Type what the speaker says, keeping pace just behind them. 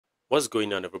What's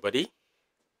going on, everybody?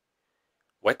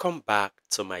 Welcome back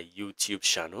to my YouTube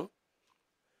channel.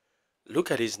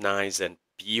 Look at this nice and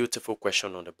beautiful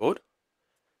question on the board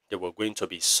that we're going to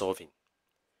be solving.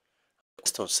 The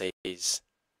question says,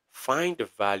 find the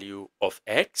value of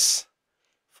x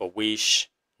for which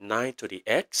 9 to the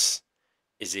x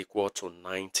is equal to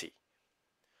 90.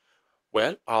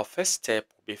 Well, our first step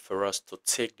will be for us to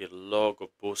take the log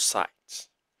of both sides.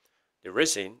 The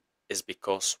reason is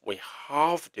because we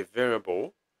have the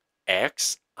variable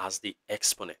x as the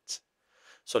exponent.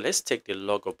 So let's take the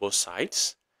log of both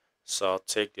sides. So I'll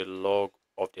take the log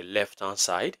of the left-hand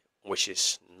side, which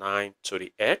is 9 to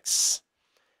the x.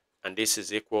 And this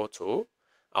is equal to,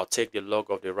 I'll take the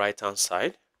log of the right-hand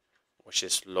side, which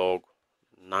is log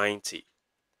 90.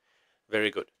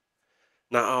 Very good.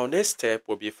 Now our next step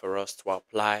will be for us to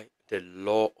apply the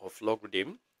law of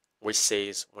logarithm, which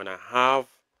says when I have,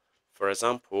 for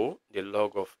example, the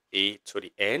log of a to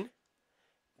the n,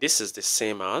 this is the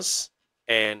same as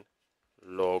n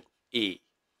log a.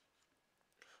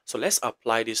 So let's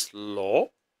apply this law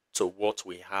to what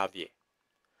we have here.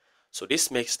 So this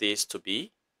makes this to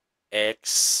be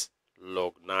x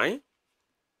log 9,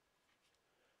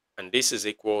 and this is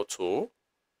equal to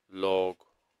log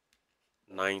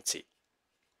 90.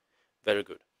 Very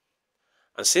good.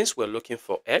 And since we're looking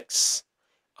for x,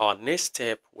 our next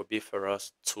step will be for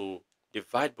us to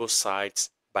divide both sides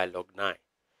by log 9.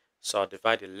 So I'll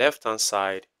divide the left-hand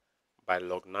side by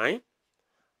log 9.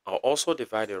 I'll also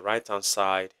divide the right-hand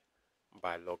side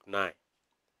by log 9.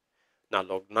 Now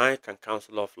log 9 can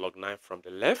cancel off log 9 from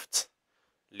the left,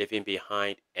 leaving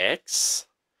behind x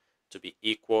to be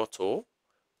equal to,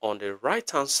 on the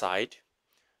right-hand side,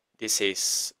 this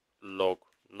is log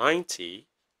 90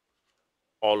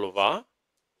 all over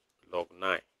log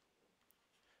 9.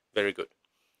 Very good.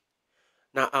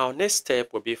 Now our next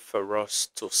step will be for us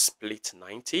to split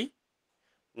 90.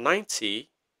 90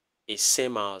 is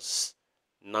same as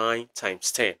 9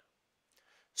 times 10.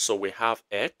 So we have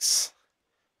x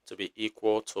to be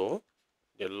equal to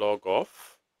the log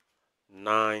of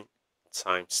 9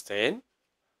 times 10,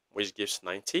 which gives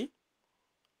 90,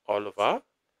 all over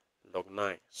log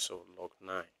 9. So log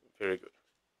 9. Very good.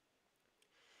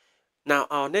 Now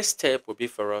our next step will be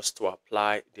for us to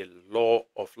apply the law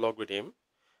of logarithm,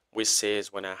 which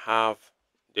says when I have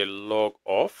the log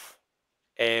of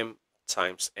m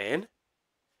times n,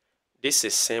 this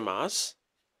is same as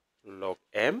log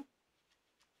m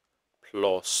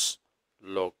plus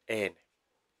log n.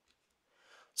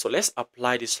 So let's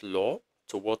apply this law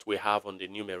to what we have on the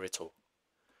numerator.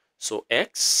 So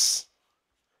x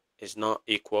is not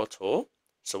equal to,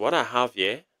 so what I have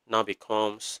here now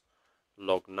becomes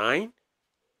log 9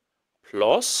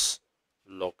 plus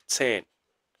log 10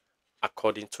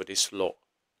 according to this law,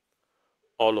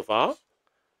 all over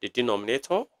the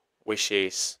denominator, which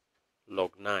is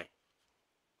log 9.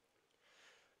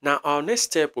 Now our next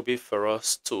step will be for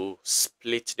us to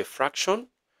split the fraction.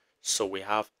 So we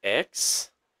have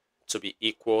x to be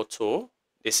equal to,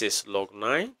 this is log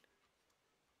 9,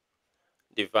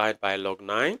 divide by log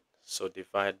 9, so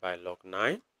divide by log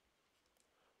 9,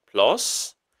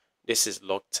 plus, this is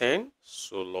log 10,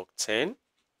 so log 10,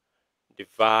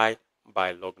 divide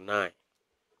by log 9.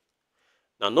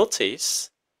 Now notice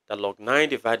that log 9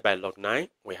 divided by log 9,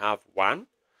 we have 1.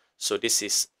 So this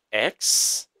is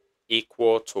x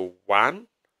equal to 1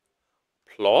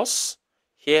 plus,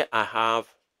 here I have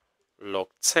log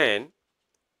 10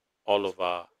 all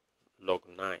over log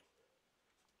 9.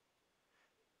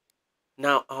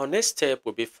 Now our next step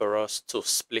will be for us to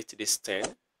split this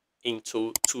 10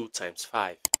 into 2 times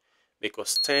 5,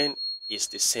 because 10 is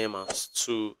the same as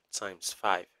 2 times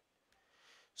 5.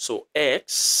 So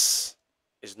x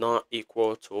is not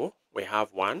equal to, we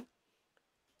have 1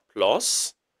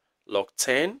 plus log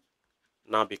 10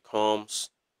 now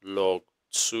becomes log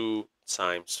 2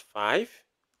 times 5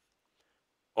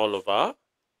 all over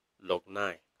log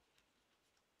 9.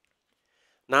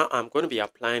 Now I'm going to be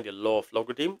applying the law of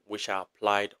logarithm, which I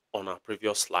applied on our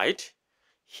previous slide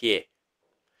here.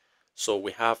 So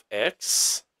we have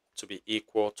x to be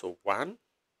equal to 1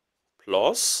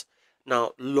 plus,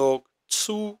 now log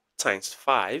 2 times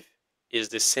 5 is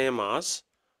the same as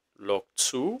log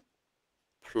 2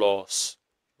 plus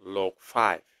log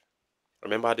 5.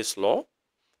 Remember this law?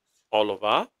 All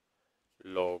over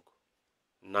log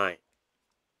 9.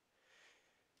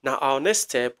 Now our next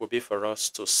step will be for us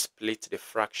to split the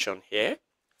fraction here.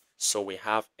 So we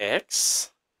have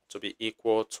x to be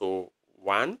equal to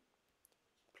 1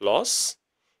 plus,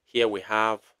 here we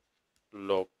have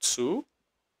log 2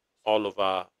 all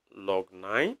over log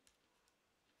 9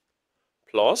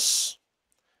 plus,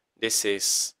 this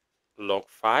is log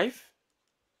 5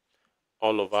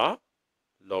 all over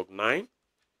log 9.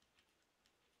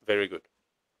 Very good.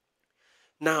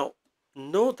 Now,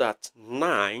 know that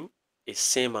 9 is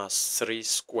same as 3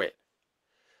 squared.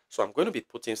 So I'm going to be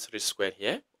putting 3 squared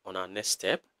here on our next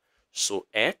step. So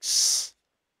x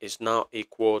is now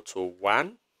equal to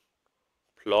 1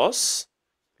 plus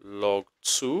log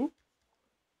 2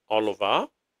 all over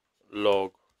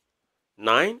log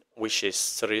 9, which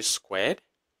is 3 squared,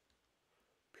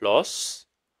 plus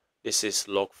this is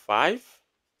log 5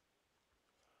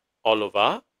 all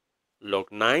over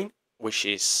log 9, which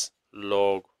is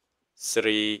log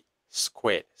 3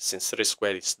 squared, since 3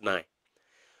 squared is 9.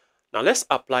 Now let's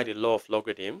apply the law of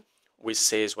logarithm, which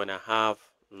says when I have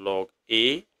log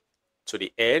a to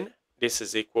the n, this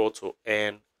is equal to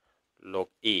n log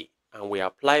a, and we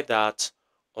apply that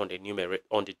on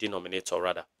the denominator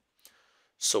rather.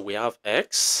 So we have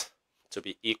x to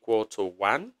be equal to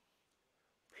 1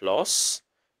 plus,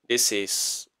 this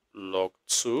is log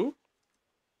 2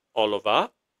 all over,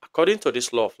 according to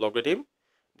this law of logarithm,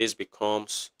 this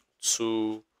becomes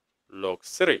 2 log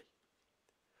 3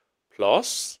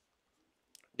 plus,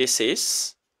 this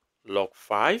is log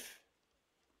 5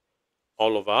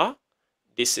 all over,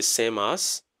 this is same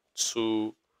as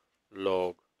 2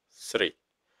 log 3.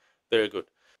 Very good.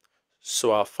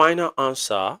 So our final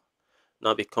answer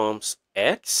now becomes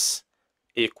x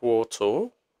equal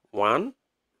to 1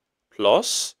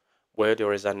 plus, where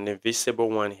there is an invisible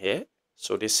 1 here,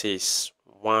 so this is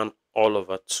 1 all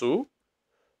over 2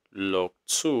 log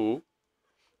 2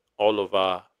 all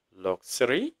over log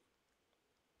 3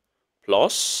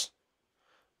 plus,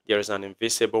 there is an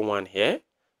invisible 1 here,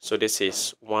 so this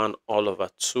is 1 all over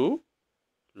 2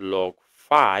 log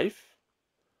 5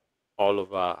 all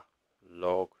over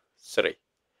log 3.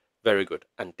 Very good.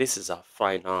 And this is our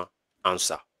final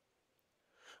answer.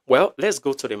 Well, let's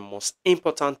go to the most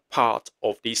important part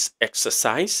of this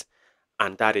exercise,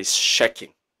 and that is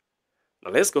checking.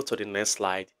 Now let's go to the next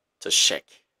slide to check.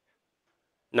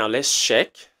 Now let's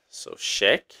check. So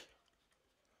check.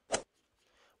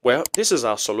 Well, this is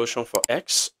our solution for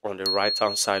x on the right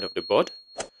hand side of the board.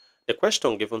 The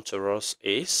question given to us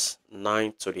is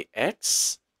 9 to the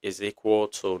x is equal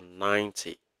to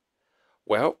 90.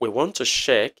 Well, we want to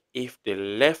check if the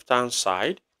left hand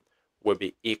side will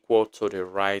be equal to the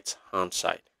right hand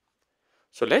side.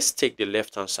 So let's take the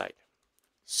left hand side.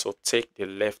 So take the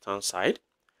left hand side.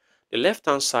 The left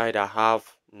hand side, I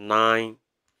have 9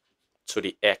 to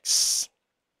the x.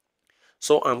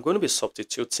 So I'm going to be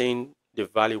substituting the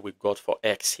value we got for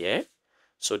x here.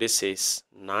 So this is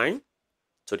 9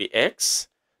 to the x.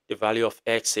 The value of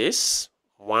x is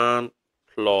 1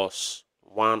 plus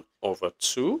 1 over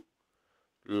 2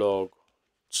 log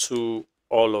 2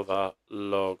 all over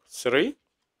log 3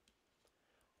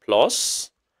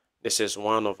 plus, this is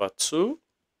 1 over 2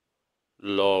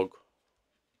 log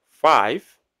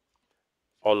 5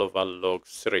 all over log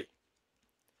 3.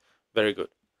 Very good.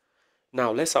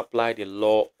 Now let's apply the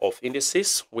law of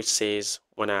indices, which says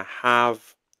when I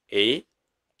have a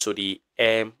to the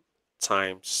m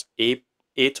times a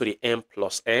to the m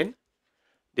plus n,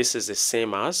 this is the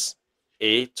same as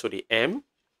a to the m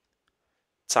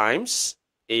times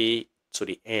a to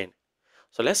the n.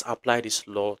 So let's apply this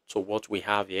law to what we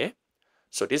have here.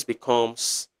 So this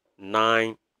becomes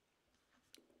 9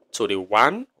 to the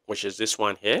 1, which is this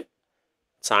one here,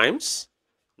 times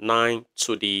 9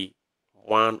 to the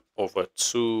 1 over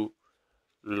 2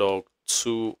 log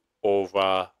 2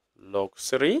 over log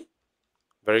 3.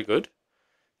 Very good.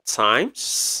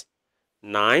 Times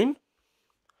 9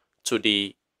 to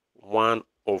the 1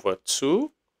 over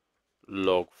 2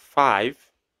 log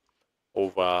 5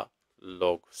 over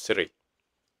log 3.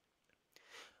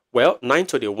 Well, 9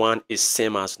 to the 1 is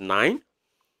same as 9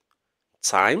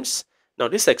 times. Now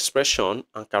this expression,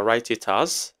 I can write it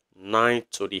as 9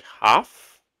 to the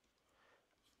half,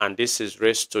 and this is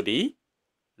raised to the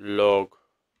log.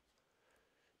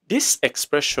 This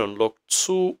expression, log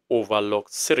 2 over log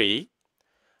 3,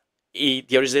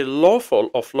 there is a law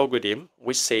of logarithm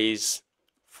which says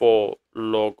for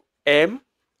log m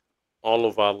all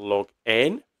over log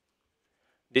n,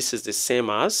 this is the same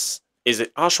as, is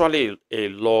actually a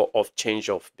law of change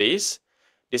of base.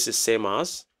 This is same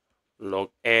as log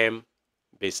m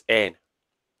base n.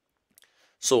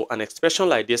 So an expression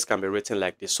like this can be written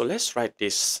like this. So let's write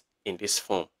this in this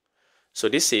form. So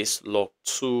this is log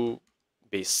 2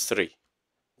 base 3.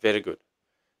 Very good.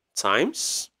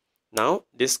 Times, now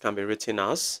this can be written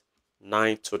as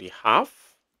 9 to the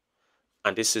half,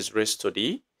 and this is raised to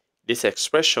the, this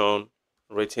expression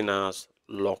written as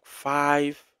log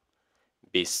 5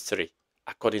 base 3,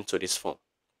 according to this form.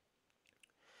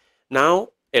 Now,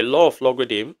 a law of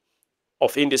logarithm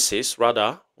of indices,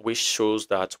 rather, which shows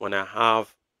that when I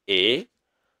have a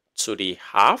to the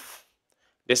half,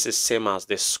 this is same as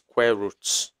the square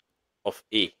root of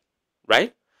a,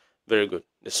 right? Very good,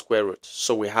 the square root.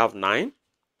 So we have 9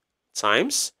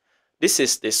 times, this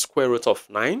is the square root of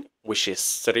 9, which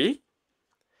is 3,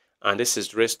 and this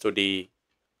is raised to the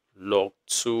log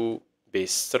 2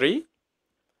 base 3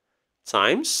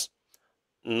 times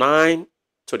 9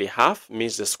 to the half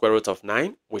means the square root of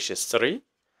 9, which is 3,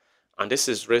 and this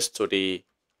is raised to the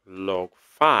log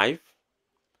 5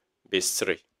 base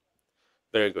 3.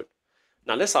 Very good.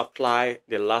 Now let's apply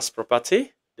the last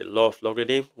property, the law of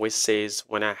logarithm, which says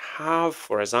when I have,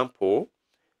 for example,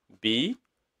 b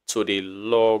to the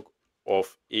log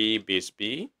of a base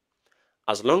b,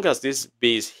 as long as this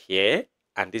base here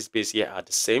and this base here are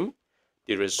the same,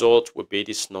 the result will be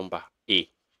this number a.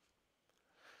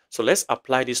 So let's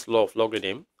apply this law of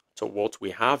logarithm to what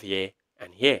we have here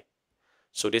and here.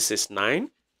 So this is 9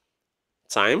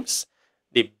 times,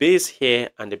 the base here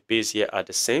and the base here are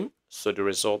the same, so the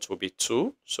result will be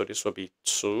 2. So this will be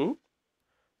 2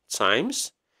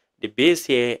 times, the base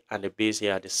here and the base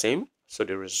here are the same, so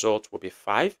the result will be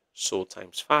 5, so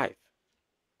times 5.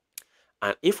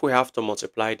 And if we have to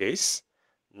multiply this,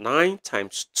 9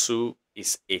 times 2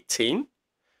 is 18,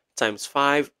 times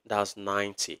 5, that's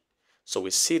 90. So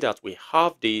we see that we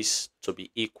have this to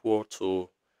be equal to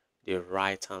the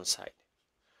right hand side.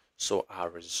 So our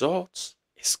result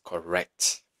is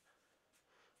correct.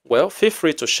 Well, feel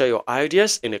free to share your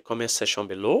ideas in the comment section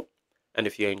below. And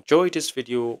if you enjoyed this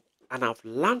video and have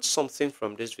learned something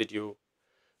from this video,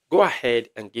 go ahead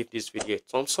and give this video a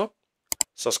thumbs up.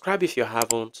 Subscribe if you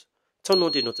haven't. Turn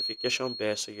on the notification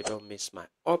bell so you don't miss my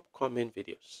upcoming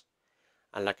videos.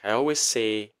 And like I always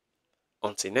say,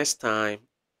 until next time,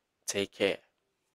 take care.